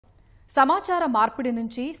సమాచార మార్పిడి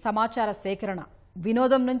నుంచి సమాచార సేకరణ,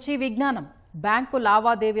 వినోదం నుంచి విజ్ఞానం, బ్యాంకు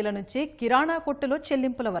లావాదేవీల నుంచి కిరాణా కొట్టులో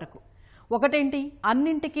చెల్లింపుల వరకు ఒకటేంటి,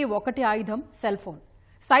 అన్నింటికీ ఒకటి ఆయుధం సెల్ ఫోన్.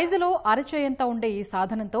 సైజులో అరచేయంత ఉండే ఈ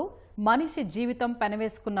సాధనంతో మనిషి జీవితం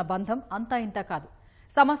పెనవేసుకున్న బంధం అంతా ఇంత కాదు.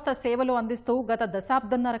 సమస్త సేవలు అందిస్తూ గత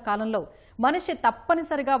దశాబ్దన్నర కాలంలో మనిషి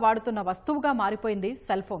తప్పనిసరిగా వాడుతున్న వస్తువుగా మారిపోయింది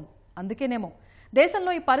సెల్ ఫోన్. అందుకేనేమో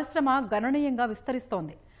దేశంలో ఈ పరిశ్రమ గణనీయంగా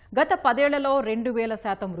విస్తరిస్తోంది. గత 10 ఏళ్లలో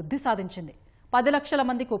 2000% వృద్ధి సాధించింది. 10 లక్షల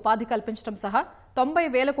మందికి ఉపాధి కల్పించడం సహా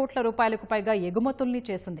 90,000 కోట్ల రూపాయలకు పైగా ఎగుమతుల్ని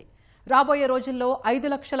చేసింది. రాబోయే రోజుల్లో 5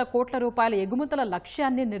 లక్షల కోట్ల రూపాయల ఎగుమతుల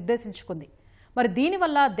లక్ష్యాన్ని నిర్దేశించుకుంది. మరి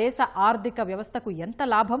దీనివల్ల దేశ ఆర్థిక వ్యవస్థకు ఎంత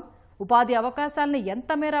లాభం, ఉపాధి అవకాశాలను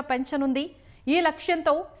ఎంత మేర పెంచనుంది? ఈ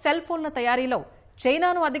లక్ష్యంతో సెల్ ఫోన్ల తయారీలో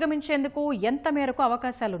చైనాను అధిగమించేందుకు ఎంత మేరకు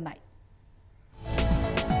అవకాశాలున్నాయి?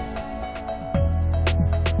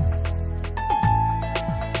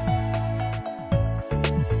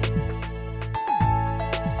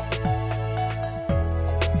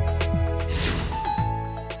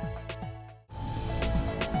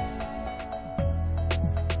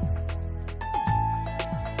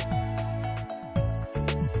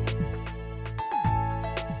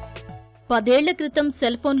 పదేళ్ల క్రితం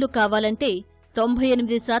సెల్ ఫోన్లు కావాలంటే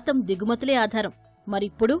 98% దిగుమతులే ఆధారం.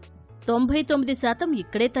 మరిప్పుడు 99%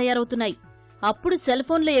 ఇక్కడే తయారవుతున్నాయి. అప్పుడు సెల్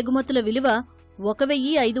ఫోన్ల ఎగుమతుల విలువ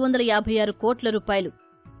 1,556 కోట్ల రూపాయలు.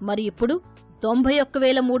 మరి ఇప్పుడు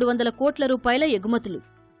 91,300 కోట్ల రూపాయల ఎగుమతులు.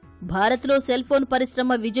 భారత్లో సెల్ ఫోన్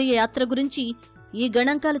పరిశ్రమ విజయ యాత్ర గురించి ఈ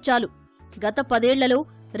గణాంకాలు చాలు. గత 10 ఏళ్లలో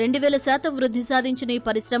 2000% వృద్ధి సాధించిన ఈ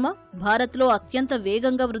పరిశ్రమ భారత్లో అత్యంత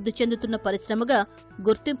వేగంగా వృద్ధి చెందుతున్న పరిశ్రమగా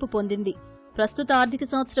గుర్తింపు పొందింది. ప్రస్తుత ఆర్థిక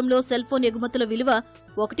సంవత్సరంలో సెల్ ఫోన్ ఎగుమతుల విలువ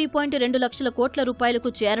 1.2 లక్షల కోట్ల రూపాయలకు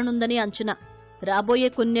చేరనుందని అంచనా. రాబోయే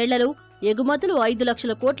కొన్నేళ్లలో ఎగుమతులు 5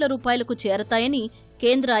 లక్షల కోట్ల రూపాయలకు చేరతాయని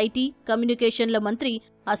కేంద్ర ఐటీ, కమ్యూనికేషన్ల మంత్రి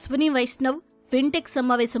అశ్విని వైష్ణవ్ ఫిన్టెక్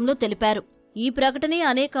సమావేశంలో తెలిపారు. ఈ ప్రకటనే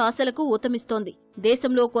అనేక ఆశలకు ఊతమిస్తోంది.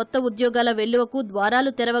 దేశంలో కొత్త ఉద్యోగాల వెల్లువకు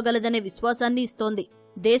ద్వారాలు తెరవగలదనే విశ్వాసాన్ని ఇస్తోంది.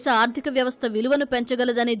 దేశ ఆర్థిక వ్యవస్థ విలువను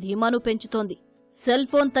పెంచగలదనే ధీమాను పెంచుతోంది. సెల్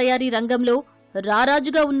ఫోన్ తయారీ రంగంలో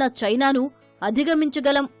రారాజుగా ఉన్న చైనాను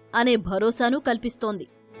అధిగమించగలం అనే భరోసాను కల్పిస్తోంది.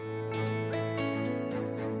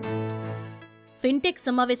 ఫిన్టెక్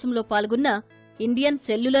సమావేశంలో పాల్గొన్న Indian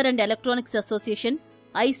cellular and electronics association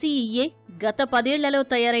ఐసీఈఏ గత 10 ఏళ్లలో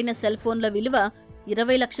తయారైన సెల్ ఫోన్ల విలువ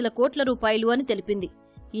 20 లక్షల కోట్ల రూపాయలు అని తెలిపింది.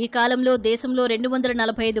 ఈ కాలంలో దేశంలో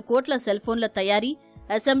 245 కోట్ల సెల్ ఫోన్ల తయారీ,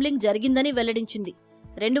 అసెంబ్లింగ్ జరిగిందని వెల్లడించింది.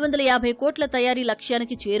 250 కోట్ల తయారీ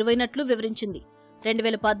లక్ష్యానికి చేరువైనట్లు వివరించింది.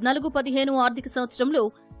 2014-15 ఆర్థిక సంవత్సరంలో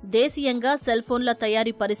దేశీయంగా సెల్ ఫోన్ల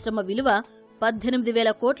తయారీ పరిశ్రమ విలువ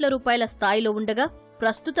 18,000 కోట్ల రూపాయల స్థాయిలో ఉండగా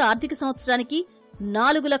ప్రస్తుత ఆర్థిక సంవత్సరానికి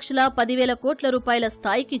 4,10,000 కోట్ల రూపాయల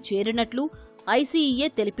స్థాయికి చేరినట్లు ఐసీఈఏ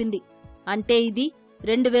తెలిపింది. అంటే ఇది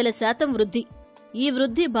 2000% వృద్ధి. ఈ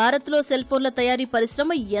వృద్ధి భారత్లో సెల్ ఫోన్ల తయారీ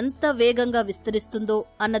పరిశ్రమ ఎంత వేగంగా విస్తరిస్తుందో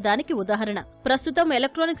అన్నదానికి ఉదాహరణ. ప్రస్తుతం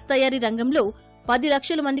ఎలక్ట్రానిక్స్ తయారీ రంగంలో 10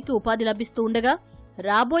 లక్షల మందికి ఉపాధి లభిస్తూ ఉండగా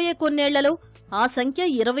రాబోయే కొన్నేళ్లలో ఆ సంఖ్య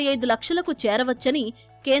 25 లక్షలకు చేరవచ్చని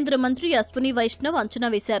కేంద్ర మంత్రి అశ్విని వైష్ణవ్ అంచనా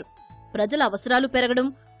వేశారు. ప్రజల అవసరాలు పెరగడం,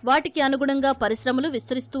 వాటికి అనుగుణంగా పరిశ్రమలు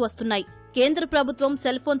విస్తరిస్తూ వస్తున్నాయి. కేంద్ర ప్రభుత్వం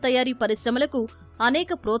సెల్ ఫోన్ తయారీ పరిశ్రమలకు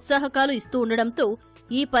అనేక ప్రోత్సాహకాలు ఇస్తూ ఉండడంతో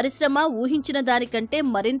ఈ పరిశ్రమ ఊహించిన దానికంటే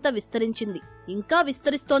మరింత విస్తరించింది, ఇంకా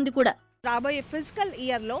విస్తరిస్తోంది కూడా. రాబోయే ఫిజికల్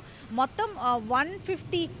ఇయర్లో మొత్తం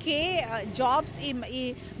 150K జాబ్స్ ఈ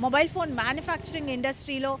మొబైల్ ఫోన్ మ్యానుఫ్యాక్చరింగ్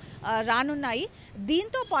ఇండస్ట్రీలో రానున్నాయి.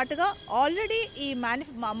 దీంతో పాటుగా ఆల్రెడీ ఈ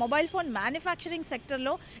మొబైల్ ఫోన్ మ్యానుఫ్యాక్చరింగ్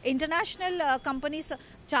సెక్టర్లో ఇంటర్నేషనల్ కంపెనీస్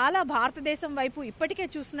చాలా భారతదేశం వైపు ఇప్పటికే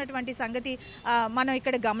చూస్తున్నటువంటి సంగతి మనం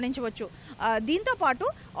ఇక్కడ గమనించవచ్చు. దీంతో పాటు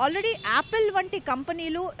ఆల్రెడీ యాపిల్ వంటి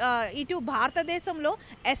కంపెనీలు ఇటు భారతదేశంలో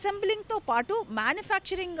అసెంబ్లింగ్తో పాటు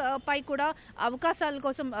మ్యానుఫ్యాక్చరింగ్ పై కూడా అవకాశాల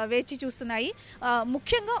కోసం వేచి చూస్తున్నాయి.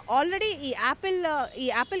 ముఖ్యంగా ఆల్రెడీ ఈ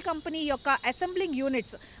యాపిల్ కంపెనీ యొక్క అసెంబ్లింగ్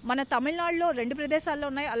యూనిట్స్ మన తమిళనాడులో 2 ప్రదేశాల్లో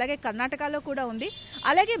ఉన్నాయి, అలాగే కర్ణాటకలో కూడా ఉంది.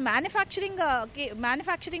 అలాగే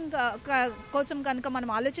మ్యానుఫ్యాక్చరింగ్ కోసం కనుక మనం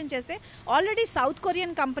ఆలోచన చేస్తే already south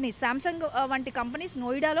Korean company Samsung వంటి కంపెనీస్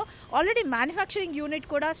నోయిడాలో ఆల్రెడీ మ్యానుఫ్యాక్చరింగ్ యూనిట్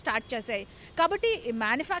కూడా స్టార్ట్ చేశాయి. కాబట్టి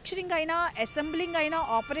మ్యానుఫ్యాక్చరింగ్ అయినా, అసెంబ్లింగ్ అయినా,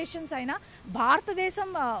 ఆపరేషన్స్ అయినా భారతదేశం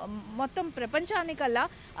మొత్తం ప్రపంచానికల్లా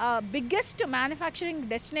బిగ్గెస్ట్ మ్యానుఫ్యాక్చరింగ్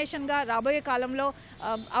డెస్టినేషన్గా రాబోయే కాలంలో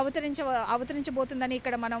అవతరించబోతుందని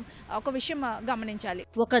ఇక్కడ మనం ఒక విషయం గమనించాలి.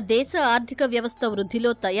 ఒక దేశ ఆర్థిక వ్యవస్థ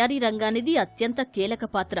వృద్ధిలో తయారీ రంగానిది అత్యంత కీలక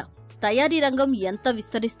పాత్ర. తయారీ రంగం ఎంత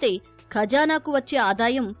విస్తరిస్తే ఖజానాకు వచ్చే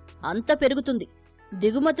ఆదాయం అంత పెరుగుతుంది.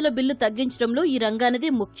 దిగుమతుల బిల్లు తగ్గించడంలో ఈ రంగానిది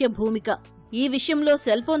ముఖ్య భూమిక. ఈ విషయంలో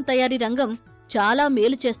సెల్ ఫోన్ తయారీ రంగం చాలా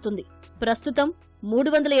మేలు చేస్తుంది. ప్రస్తుతం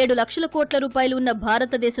 307 లక్షల కోట్ల రూపాయలు ఉన్న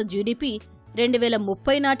భారతదేశ జీడీపీ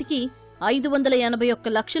 2030 నాటికి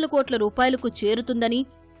 581 లక్షల కోట్ల రూపాయలకు చేరుతుందని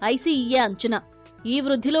ఐసీఈఏ అంచనా. ఈ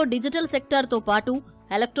వృద్ధిలో డిజిటల్ సెక్టార్తో పాటు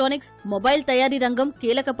ఎలక్ట్రానిక్స్, మొబైల్ తయారీ రంగం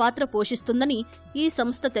కీలక పాత్ర పోషిస్తుందని ఈ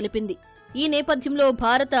సంస్థ తెలిపింది. ఈ నేపథ్యంలో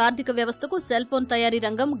భారత ఆర్థిక వ్యవస్థకు సెల్ ఫోన్ తయారీ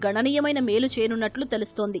రంగం గణనీయమైన మేలు చేయనున్నట్లు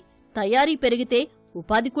తెలుస్తోంది. తయారీ పెరిగితే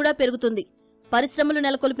ఉపాధి కూడా పెరుగుతుంది. పరిశ్రమలు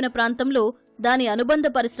నెలకొల్పిన ప్రాంతంలో దాని అనుబంధ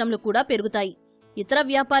పరిశ్రమలు కూడా పెరుగుతాయి. ఇతర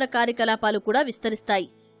వ్యాపార కార్యకలాపాలు కూడా విస్తరిస్తాయి.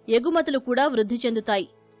 ఎగుమతులు కూడా వృద్ధి చెందుతాయి.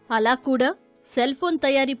 అలా కూడా సెల్ ఫోన్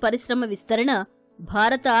తయారీ పరిశ్రమ విస్తరణ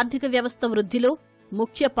భారత ఆర్థిక వ్యవస్థ వృద్ధిలో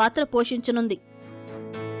ముఖ్య పాత్ర పోషించనుంది.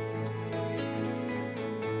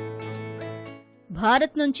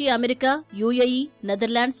 భారత్ నుంచి America, UAE,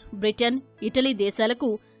 Netherlands, Britain, Italy దేశాలకు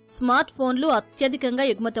స్మార్ట్ ఫోన్లు అత్యధికంగా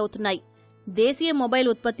ఎగుమతవుతున్నాయి. దేశీయ మొబైల్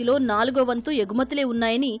ఉత్పత్తిలో 4వ వంతు ఎగుమతులే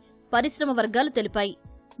ఉన్నాయని పరిశ్రమ వర్గాలు తెలిపాయి.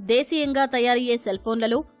 దేశీయంగా తయారయ్యే సెల్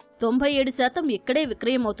ఫోన్లలో 97% ఇక్కడే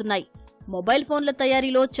విక్రయమవుతున్నాయి. మొబైల్ ఫోన్ల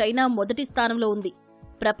తయారీలో చైనా మొదటి స్థానంలో ఉంది.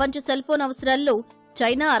 ప్రపంచ సెల్ ఫోన్ అవసరాల్లో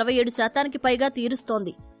చైనా 67%కి పైగా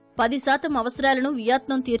తీరుస్తోంది. 10% అవసరాలను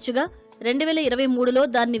వియత్నాం తీర్చగా 2023లో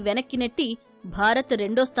దాన్ని వెనక్కి నెట్టి భారత్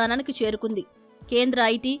 2వ స్థానానికి చేరుకుంది. కేంద్ర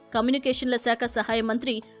ఐటీ, కమ్యూనికేషన్ల శాఖ సహాయ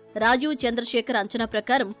మంత్రి రాజీవ్ చంద్రశేఖర్ అంచనా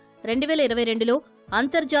ప్రకారం 2022లో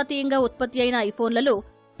అంతర్జాతీయంగా ఉత్పత్తి అయిన ఐఫోన్లలో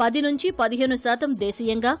 10 నుంచి 15%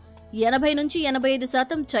 దేశీయంగా, 80 నుంచి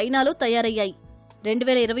 85% చైనాలో తయారయ్యాయి.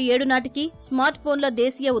 2027 నాటికి స్మార్ట్ ఫోన్ల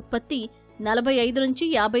దేశీయ ఉత్పత్తి 45 నుంచి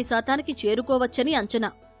 50%కి చేరుకోవచ్చని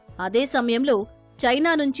అంచనా. అదే సమయంలో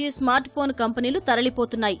చైనా నుంచి స్మార్ట్ ఫోన్ కంపెనీలు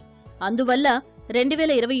తరలిపోతున్నాయి. అందువల్ల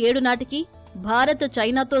 2027 నాటికి భారత్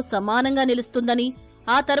చైనాతో సమానంగా నిలుస్తుందని,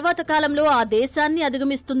 ఆ తర్వాత కాలంలో ఆ దేశాన్ని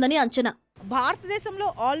అధిగమిస్తుందని అంచనా. భారతదేశంలో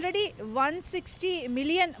already 160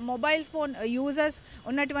 million mobile phone users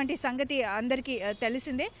ఉన్నటువంటి సంగతి అందరికీ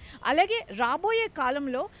తెలిసిందే. అలాగే రాబోయే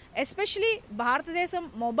కాలంలో ఎస్పెషలీ భారతదేశం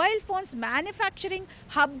మొబైల్ ఫోన్స్ మ్యానుఫ్యాక్చరింగ్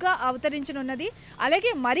హబ్గా అవతరించనున్నది.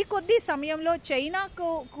 అలాగే మరికొద్ది సమయంలో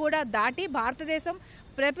చైనాకు కూడా దాటి భారతదేశం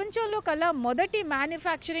ప్రపంచంలో కల్లా మొదటి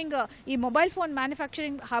ఈ మొబైల్ ఫోన్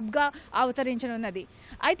మ్యానుఫ్యాక్చరింగ్ హబ్గా అవతరించనున్నది.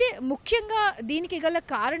 అయితే ముఖ్యంగా దీనికి గల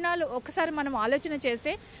కారణాలు ఒకసారి మనం ఆలోచన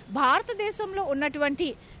చేస్తే భారతదేశంలో ఉన్నటువంటి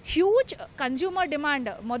హ్యూజ్ కన్జ్యూమర్ డిమాండ్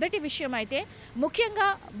మొదటి విషయం అయితే, ముఖ్యంగా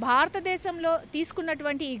భారతదేశంలో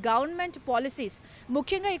తీసుకున్నటువంటి ఈ గవర్నమెంట్ పాలసీస్,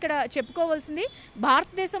 ముఖ్యంగా ఇక్కడ చెప్పుకోవాల్సింది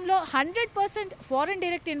భారతదేశంలో 100% ఫారిన్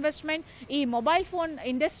డైరెక్ట్ ఇన్వెస్ట్మెంట్ ఈ మొబైల్ ఫోన్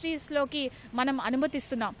ఇండస్ట్రీస్లోకి మనం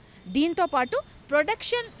అనుమతిస్తున్నాం. దీంతో పాటు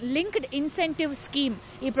ప్రొడక్షన్ లింక్డ్ ఇన్సెంటివ్ స్కీమ్,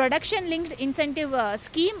 ఈ ప్రొడక్షన్ లింక్డ్ ఇన్సెంటివ్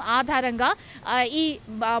స్కీమ్ ఆధారంగా ఈ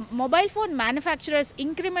mobile phone manufacturers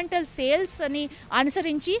incremental sales అని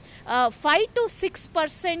అనుసరించి 5 to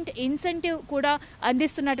 6% ఇన్సెంటివ్ కూడా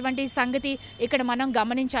అందిస్తున్నటువంటి సంగతి ఇక్కడ మనం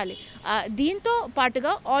గమనించాలి. దీంతో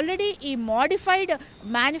పాటుగా ఆల్రెడీ ఈ modified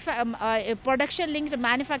production linked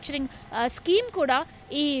manufacturing scheme కూడా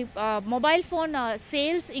ఈ మొబైల్ ఫోన్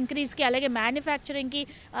సేల్స్ ఇంక్రీజ్కి అలాగే మ్యానుఫ్యాక్చరింగ్కి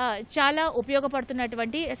చాలా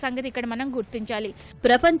ఉపయోగపడుతున్నటువంటి సంగతి ఇక్కడ మనం గుర్తించాలి.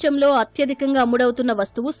 ప్రపంచంలో అత్యధికంగా అమ్ముడవుతున్న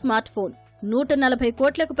వస్తువు స్మార్ట్ ఫోన్. 140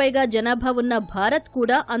 కోట్లకు పైగా జనాభా ఉన్న భారత్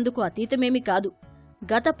కూడా అందుకు అతీతమేమీ కాదు.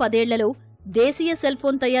 గత 10 ఏళ్లలో దేశీయ సెల్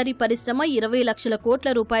ఫోన్ తయారీ పరిశ్రమ 20 లక్షల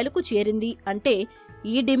కోట్ల రూపాయలకు చేరింది అంటే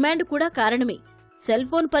ఈ డిమాండ్ కూడా కారణమే. సెల్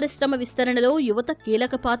ఫోన్ పరిశ్రమ విస్తరణలో యువత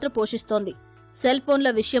కీలక పాత్ర పోషిస్తోంది. సెల్ ఫోన్ల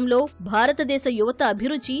విషయంలో భారతదేశ యువత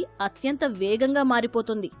అభిరుచి అత్యంత వేగంగా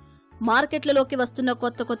మారిపోతుంది. మార్కెట్లలోకి వస్తున్న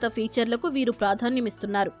కొత్త ఫీచర్లకు వీరు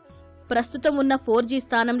ప్రాధాన్యమిస్తున్నారు. ప్రస్తుతం ఉన్న 4G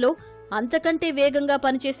స్థానంలో అంతకంటే వేగంగా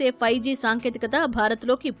పనిచేసే 5G సాంకేతికత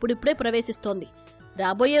భారత్లోకి ఇప్పుడిప్పుడే ప్రవేశిస్తోంది.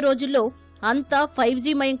 రాబోయే రోజుల్లో అంతా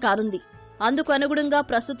 5G మయం కానుంది. అందుకు అనుగుణంగా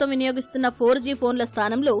ప్రస్తుతం వినియోగిస్తున్న 4G ఫోన్ల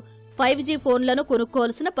స్థానంలో 5G ఫోన్లను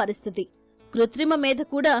కొనుక్కోవాల్సిన పరిస్థితి. కృత్రిమ మేధ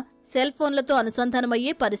కూడా సెల్ ఫోన్లతో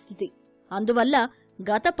అనుసంధానమయ్యే పరిస్థితి. అందువల్ల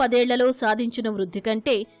గత 10 ఏళ్లలో సాధించిన వృద్ధి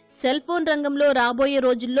కంటే సెల్ ఫోన్ రంగంలో రాబోయే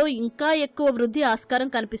రోజుల్లో ఇంకా ఎక్కువ వృద్ధి ఆస్కారం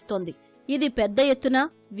కనిపిస్తోంది. ఇది పెద్ద ఎత్తున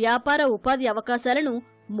వ్యాపార ఉపాధి అవకాశాలను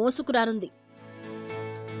మోసుకురానుంది.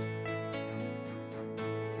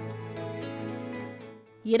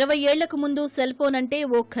 ఇరవై ఏళ్లకు ముందు సెల్ ఫోన్ అంటే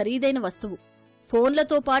ఓ ఖరీదైన వస్తువు.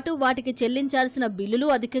 ఫోన్లతో పాటు వాటికి చెల్లించాల్సిన బిల్లులు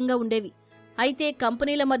అధికంగా ఉండేవి. అయితే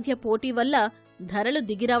కంపెనీల మధ్య పోటీ వల్ల ధరలు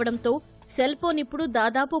దిగిరావడంతో సెల్ ఫోన్ ఇప్పుడు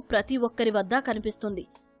దాదాపు ప్రతి ఒక్కరి వద్ద కనిపిస్తుంది.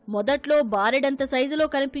 మొదట్లో బారెడంత సైజులో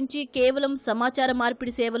కనిపించి కేవలం సమాచార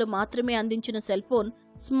మార్పిడి సేవలు మాత్రమే అందించిన సెల్ ఫోన్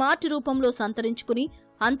స్మార్ట్ రూపంలో సంతరించుకుని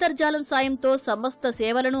అంతర్జాలం సాయంతో సమస్త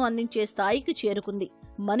సేవలను అందించే స్థాయికి చేరుకుంది.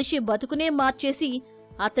 మనిషి బతుకునే మార్చేసి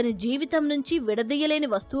అతని జీవితం నుంచి విడదీయలేని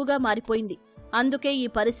వస్తువుగా మారిపోయింది. అందుకే ఈ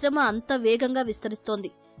పరిశ్రమ అంత వేగంగా విస్తరిస్తోంది.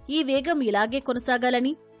 ఈ వేగం ఇలాగే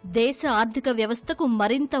కొనసాగాలని, దేశ ఆర్థిక వ్యవస్థకు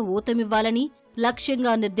మరింత ఊతమివ్వాలని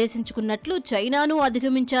లక్ష్యంగా నిర్దేశించుకున్నట్లు చైనాను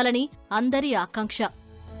అధిగమించాలని అందరి ఆకాంక్ష.